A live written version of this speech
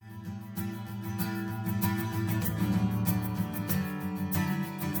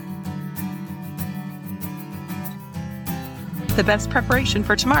The best preparation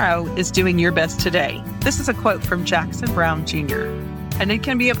for tomorrow is doing your best today. This is a quote from Jackson Brown Jr., and it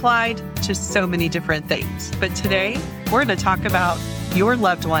can be applied to so many different things. But today, we're going to talk about your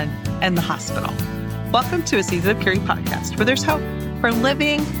loved one and the hospital. Welcome to a Season of Caring podcast, where there's hope for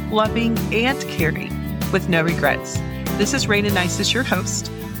living, loving, and caring with no regrets. This is Rayna Neises, your host,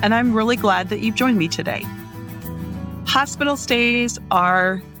 and I'm really glad that you've joined me today. Hospital stays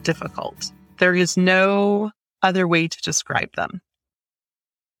are difficult. There is no other way to describe them.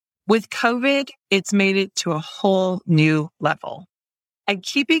 With COVID, it's made it to a whole new level. And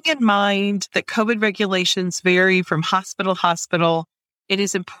keeping in mind that COVID regulations vary from hospital to hospital, it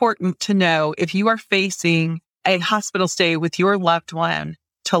is important to know if you are facing a hospital stay with your loved one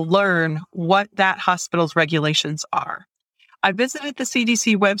to learn what that hospital's regulations are. I visited the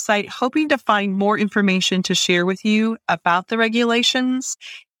CDC website hoping to find more information to share with you about the regulations.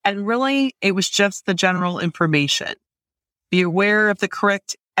 And really, it was just the general information. Be aware of the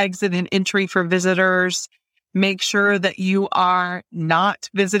correct exit and entry for visitors. Make sure that you are not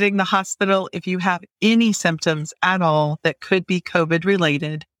visiting the hospital if you have any symptoms at all that could be COVID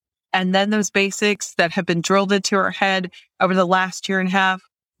related. And then those basics that have been drilled into our head over the last year and a half: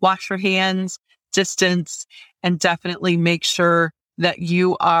 wash your hands, distance, and definitely make sure that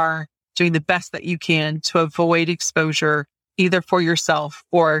you are doing the best that you can to avoid exposure, either for yourself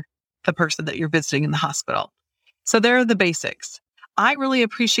or the person that you're visiting in the hospital. So there are the basics. I really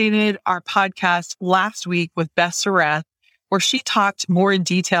appreciated our podcast last week with Beth Suereth, where she talked more in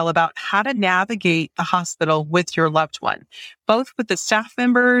detail about how to navigate the hospital with your loved one, both with the staff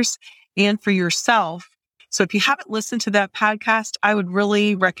members and for yourself. So if you haven't listened to that podcast, I would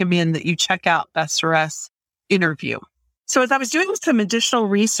really recommend that you check out Beth Suereth's interview. So as I was doing some additional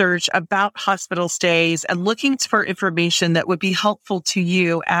research about hospital stays and looking for information that would be helpful to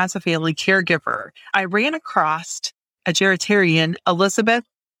you as a family caregiver, I ran across a geriatrician, Elizabeth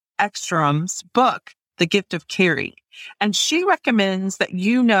Ekstrom's book, The Gift of Caring. And she recommends that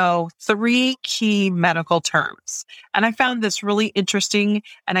you know 3 key medical terms. And I found this really interesting,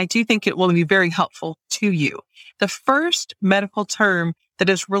 and I do think it will be very helpful to you. The first medical term that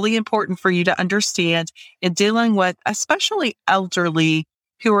is really important for you to understand in dealing with, especially elderly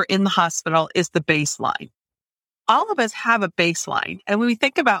who are in the hospital, is the baseline. All of us have a baseline. And when we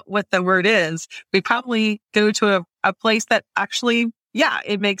think about what the word is, we probably go to a place that actually,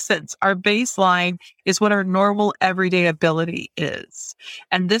 it makes sense. Our baseline is what our normal everyday ability is.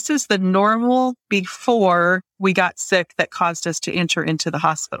 And this is the normal before we got sick that caused us to enter into the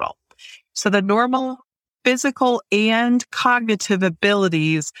hospital. So the normal physical and cognitive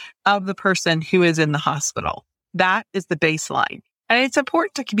abilities of the person who is in the hospital. That is the baseline. And it's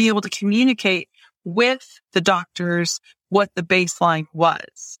important to be able to communicate with the doctors what the baseline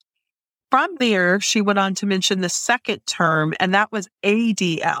was. From there, she went on to mention the second term, and that was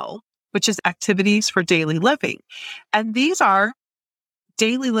ADL, which is activities for daily living. And these are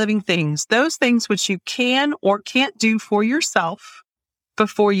daily living things, those things which you can or can't do for yourself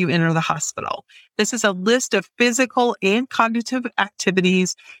before you enter the hospital. This is a list of physical and cognitive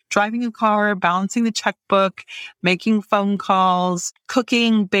activities: driving a car, balancing the checkbook, making phone calls,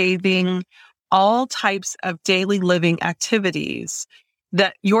 cooking, bathing, all types of daily living activities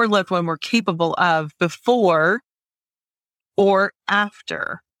that your loved one were capable of before or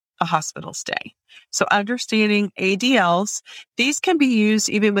after a hospital stay. So understanding ADLs, these can be used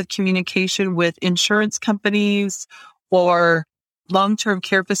even with communication with insurance companies or long-term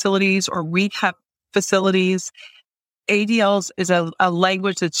care facilities or rehab facilities. ADLs is a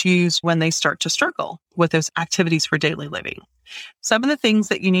language that's used when they start to struggle with those activities for daily living. Some of the things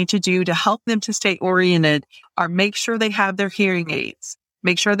that you need to do to help them to stay oriented are make sure they have their hearing aids,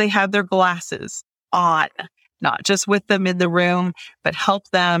 make sure they have their glasses on, not just with them in the room, but help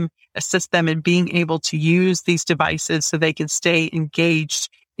them, assist them in being able to use these devices so they can stay engaged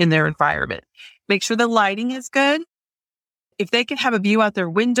in their environment. Make sure the lighting is good. If they can have a view out their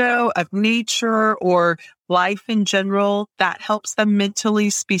window of nature or life in general, that helps them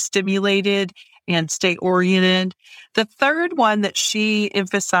mentally be stimulated and stay oriented. The third one that she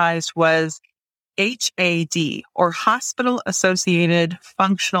emphasized was HAD, or hospital-associated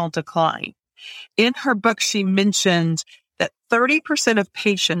functional decline. In her book, she mentioned that 30% of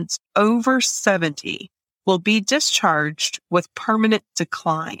patients over 70 will be discharged with permanent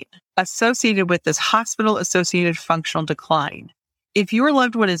decline associated with this hospital-associated functional decline. If your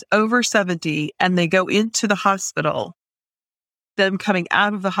loved one is over 70 and they go into the hospital, them coming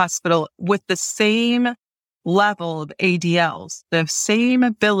out of the hospital with the same level of ADLs, the same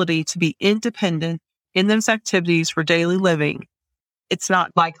ability to be independent in those activities for daily living, it's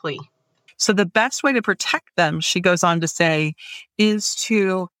not likely. So the best way to protect them, she goes on to say, is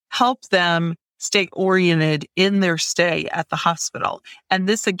to help them stay oriented in their stay at the hospital. And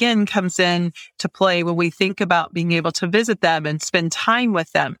this again comes in to play when we think about being able to visit them and spend time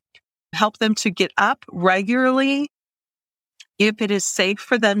with them. Help them to get up regularly if it is safe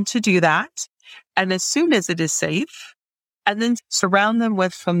for them to do that. And as soon as it is safe, and then surround them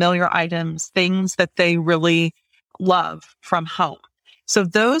with familiar items, things that they really love from home. So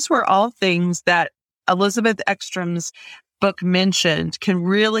those were all things that Elizabeth Ekstrom's book mentioned can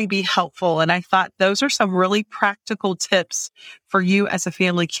really be helpful. And I thought those are some really practical tips for you as a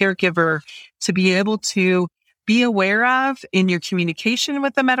family caregiver to be able to be aware of in your communication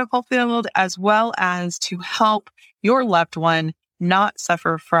with the medical field, as well as to help your loved one not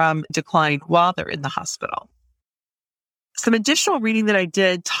suffer from decline while they're in the hospital. Some additional reading that I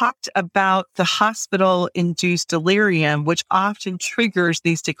did talked about the hospital-induced delirium, which often triggers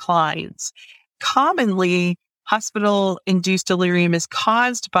these declines. Commonly, hospital-induced delirium is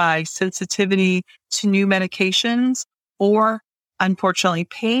caused by sensitivity to new medications or, unfortunately,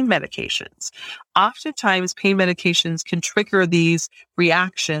 pain medications. Oftentimes, pain medications can trigger these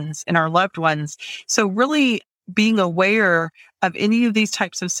reactions in our loved ones. So really being aware of any of these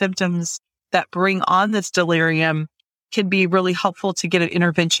types of symptoms that bring on this delirium can be really helpful to get an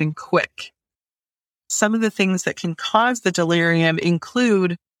intervention quick. Some of the things that can cause the delirium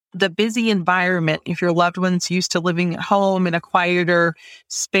include the busy environment. If your loved one's used to living at home in a quieter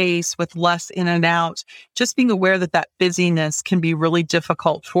space with less in and out, just being aware that that busyness can be really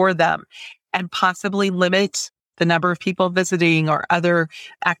difficult for them and possibly limit the number of people visiting or other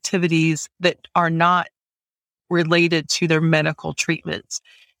activities that are not related to their medical treatments.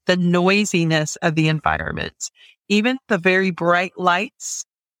 The noisiness of the environment, even the very bright lights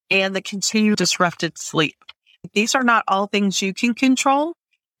and the continued disrupted sleep. These are not all things you can control,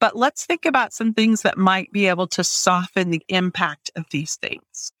 but let's think about some things that might be able to soften the impact of these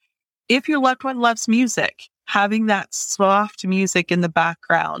things. If your loved one loves music, having that soft music in the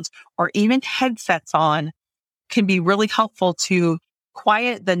background or even headsets on can be really helpful to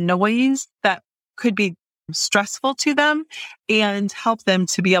quiet the noise that could be stressful to them and help them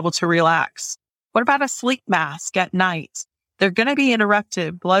to be able to relax. What about a sleep mask at night? They're going to be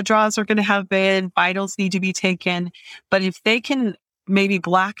interrupted. Blood draws are going to have been, vitals need to be taken. But if they can maybe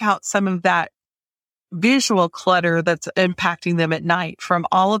black out some of that visual clutter that's impacting them at night from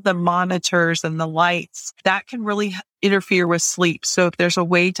all of the monitors and the lights, that can really interfere with sleep. So if there's a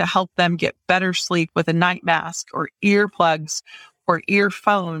way to help them get better sleep with a night mask or earplugs or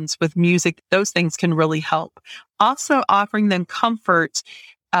earphones with music, those things can really help. Also offering them comfort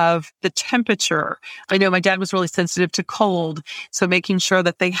of the temperature. I know my dad was really sensitive to cold, so making sure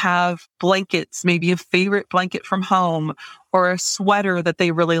that they have blankets, maybe a favorite blanket from home or a sweater that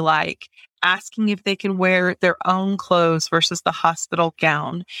they really like. Asking if they can wear their own clothes versus the hospital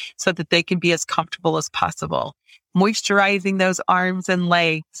gown so that they can be as comfortable as possible. Moisturizing those arms and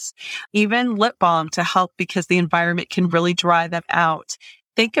legs, even lip balm to help because the environment can really dry them out.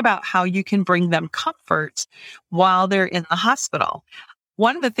 Think about how you can bring them comfort while they're in the hospital.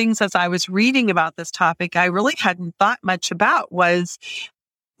 One of the things as I was reading about this topic, I really hadn't thought much about was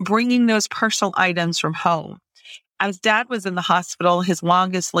bringing those personal items from home. As Dad was in the hospital, his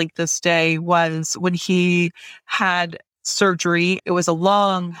longest length of stay was when he had surgery. It was a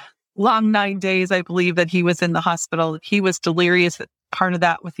long 9 days, I believe, that he was in the hospital. He was delirious, part of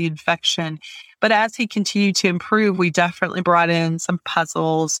that with the infection. But as he continued to improve, we definitely brought in some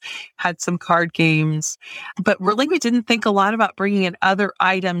puzzles, had some card games. But really, we didn't think a lot about bringing in other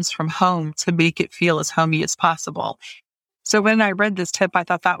items from home to make it feel as homey as possible. So when I read this tip, I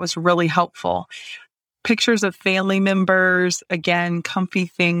thought that was really helpful. Pictures of family members, again, comfy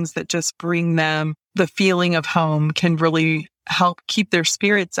things that just bring them the feeling of home can really help keep their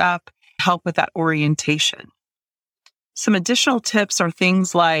spirits up, help with that orientation. Some additional tips are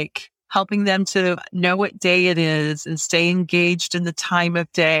things like helping them to know what day it is and stay engaged in the time of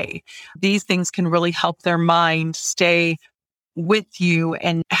day. These things can really help their mind stay with you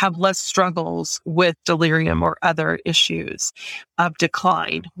and have less struggles with delirium or other issues of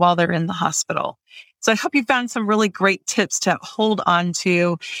decline while they're in the hospital. So I hope you found some really great tips to hold on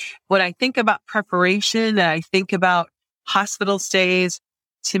to. When I think about preparation and I think about hospital stays,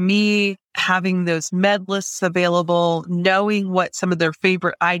 to me, having those med lists available, knowing what some of their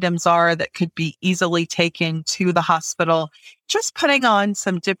favorite items are that could be easily taken to the hospital, just putting on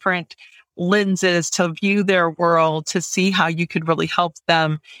some different lenses to view their world to see how you could really help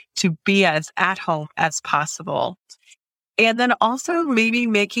them to be as at home as possible. And then also maybe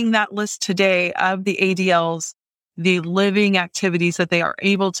making that list today of the ADLs the living activities that they are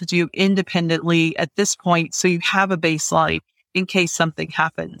able to do independently at this point, so you have a baseline in case something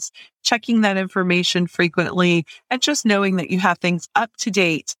happens. Checking that information frequently and just knowing that you have things up to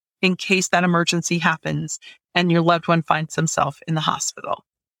date in case that emergency happens and your loved one finds himself in the hospital.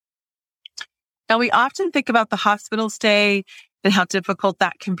 Now, we often think about the hospital stay and how difficult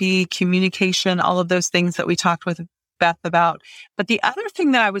that can be, communication, all of those things that we talked with Beth about. But the other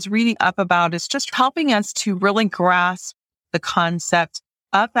thing that I was reading up about is just helping us to really grasp the concept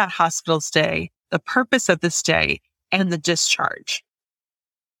of that hospital stay, the purpose of the stay, and the discharge.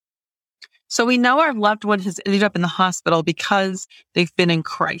 So we know our loved one has ended up in the hospital because they've been in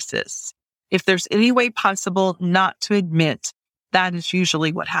crisis. If there's any way possible not to admit, that is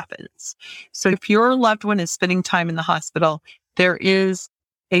usually what happens. So if your loved one is spending time in the hospital, there is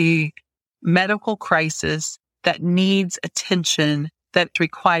a medical crisis that needs attention that's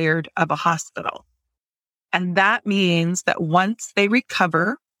required of a hospital. And that means that once they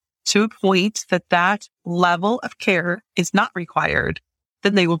recover to a point that that level of care is not required,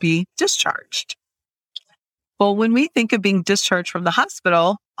 then they will be discharged. Well, when we think of being discharged from the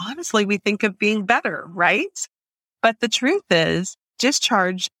hospital, honestly, we think of being better, right? But the truth is,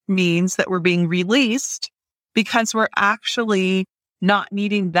 discharge means that we're being released because we're actually not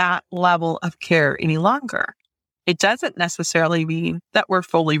needing that level of care any longer. It doesn't necessarily mean that we're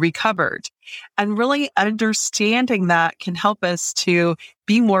fully recovered. And really understanding that can help us to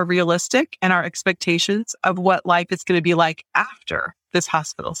be more realistic in our expectations of what life is going to be like after this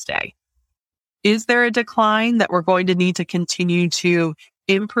hospital stay. Is there a decline that we're going to need to continue to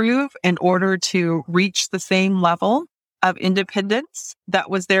improve in order to reach the same level of independence that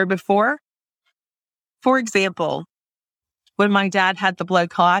was there before? For example, when my dad had the blood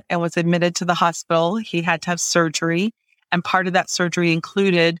clot and was admitted to the hospital, he had to have surgery. And part of that surgery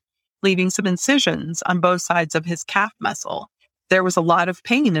included leaving some incisions on both sides of his calf muscle. There was a lot of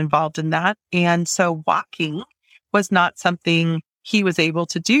pain involved in that. And so walking was not something he was able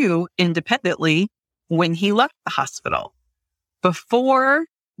to do independently when he left the hospital. Before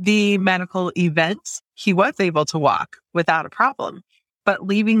the medical event, he was able to walk without a problem. But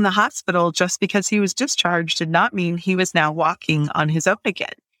leaving the hospital just because he was discharged did not mean he was now walking on his own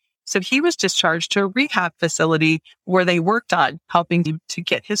again. So he was discharged to a rehab facility where they worked on helping him to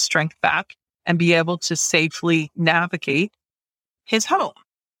get his strength back and be able to safely navigate his home.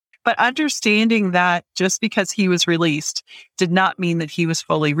 But understanding that just because he was released did not mean that he was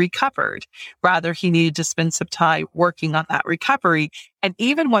fully recovered. Rather, he needed to spend some time working on that recovery. And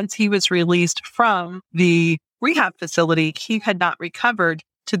even once he was released from the rehab facility, he had not recovered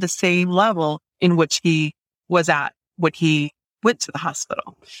to the same level in which he was at when he went to the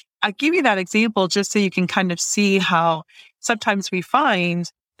hospital. I give you that example just so you can kind of see how sometimes we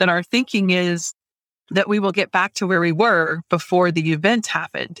find that our thinking is that we will get back to where we were before the event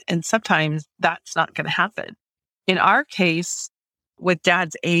happened. And sometimes that's not going to happen. In our case, with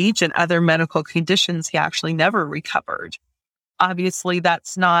Dad's age and other medical conditions, he actually never recovered. Obviously,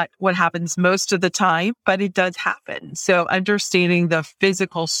 that's not what happens most of the time, but it does happen. So understanding the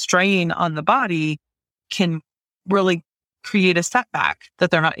physical strain on the body can really create a setback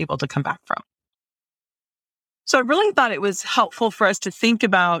that they're not able to come back from. So I really thought it was helpful for us to think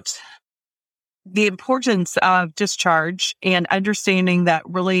about the importance of discharge and understanding that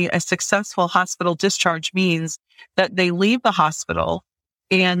really a successful hospital discharge means that they leave the hospital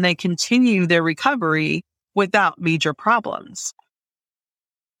and they continue their recovery without major problems.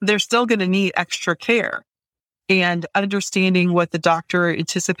 They're still going to need extra care, and understanding what the doctor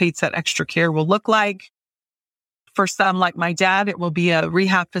anticipates that extra care will look like. For some, like my dad, it will be a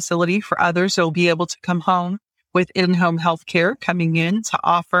rehab facility. For others, they'll be able to come home with in-home health care coming in to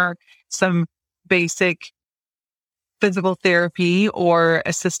offer some basic physical therapy or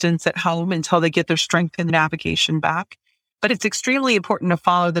assistance at home until they get their strength and navigation back. But it's extremely important to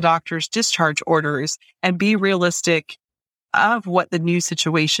follow the doctor's discharge orders and be realistic of what the new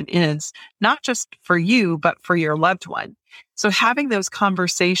situation is, not just for you, but for your loved one. So having those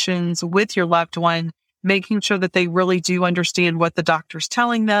conversations with your loved one, making sure that they really do understand what the doctor's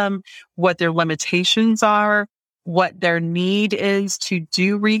telling them, what their limitations are, what their need is to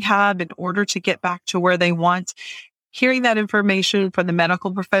do rehab in order to get back to where they want. Hearing that information from the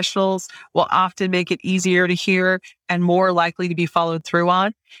medical professionals will often make it easier to hear and more likely to be followed through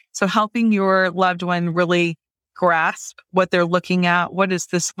on. So helping your loved one really grasp what they're looking at, what does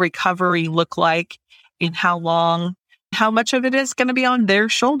this recovery look like, and how long, how much of it is going to be on their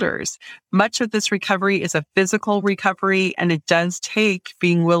shoulders. Much of this recovery is a physical recovery, and it does take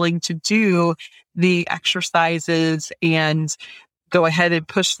being willing to do the exercises and go ahead and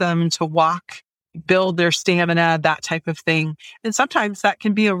push them to walk build their stamina, that type of thing. And sometimes that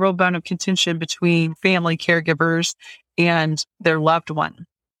can be a real bone of contention between family caregivers and their loved one.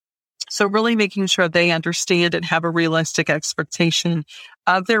 So really making sure they understand and have a realistic expectation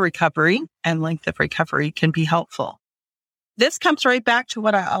of their recovery and length of recovery can be helpful. This comes right back to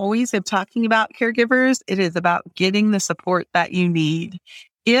what I always am talking about, caregivers. It is about getting the support that you need.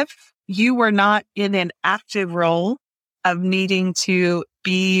 If you were not in an active role of needing to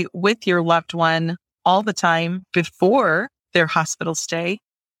be with your loved one all the time before their hospital stay,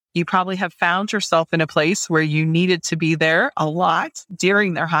 you probably have found yourself in a place where you needed to be there a lot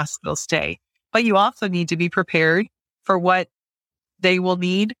during their hospital stay. But you also need to be prepared for what they will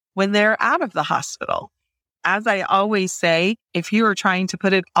need when they're out of the hospital. As I always say, if you are trying to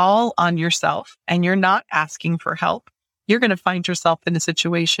put it all on yourself and you're not asking for help, you're going to find yourself in a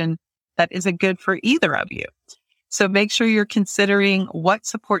situation that isn't good for either of you. So make sure you're considering what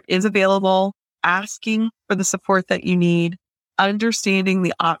support is available, asking for the support that you need, understanding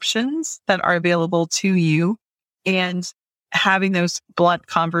the options that are available to you, and having those blunt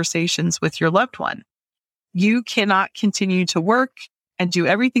conversations with your loved one. You cannot continue to work and do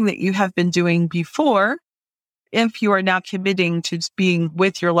everything that you have been doing before if you are now committing to being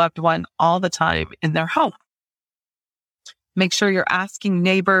with your loved one all the time in their home. Make sure you're asking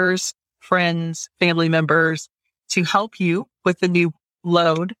neighbors, friends, family members to help you with the new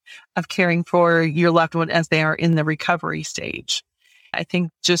load of caring for your loved one as they are in the recovery stage. I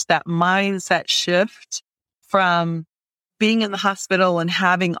think just that mindset shift from being in the hospital and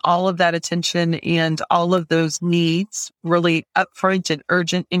having all of that attention and all of those needs really upfront and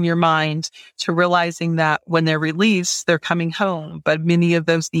urgent in your mind to realizing that when they're released, they're coming home, but many of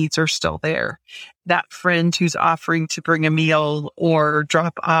those needs are still there. That friend who's offering to bring a meal or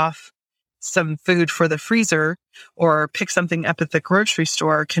drop off some food for the freezer or pick something up at the grocery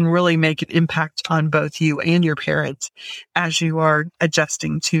store can really make an impact on both you and your parents as you are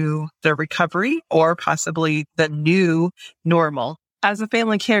adjusting to the recovery or possibly the new normal. As a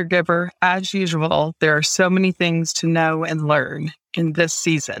family caregiver, as usual, there are so many things to know and learn in this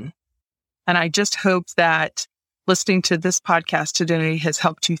season. And I just hope that listening to this podcast today has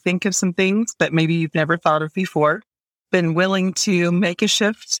helped you think of some things that maybe you've never thought of before. Been willing to make a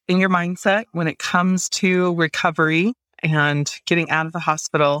shift in your mindset when it comes to recovery and getting out of the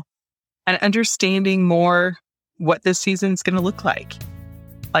hospital and understanding more what this season is going to look like.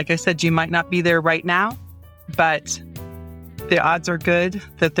 Like I said, you might not be there right now, but the odds are good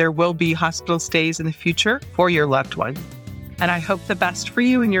that there will be hospital stays in the future for your loved one. And I hope the best for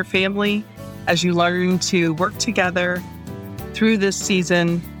you and your family as you learn to work together through this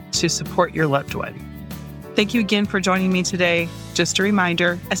season to support your loved one. Thank you again for joining me today. Just a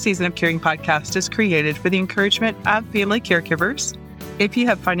reminder, A Season of Caring podcast is created for the encouragement of family caregivers. If you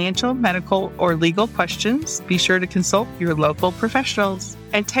have financial, medical, or legal questions, be sure to consult your local professionals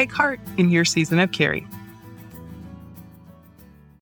and take heart in your season of caring.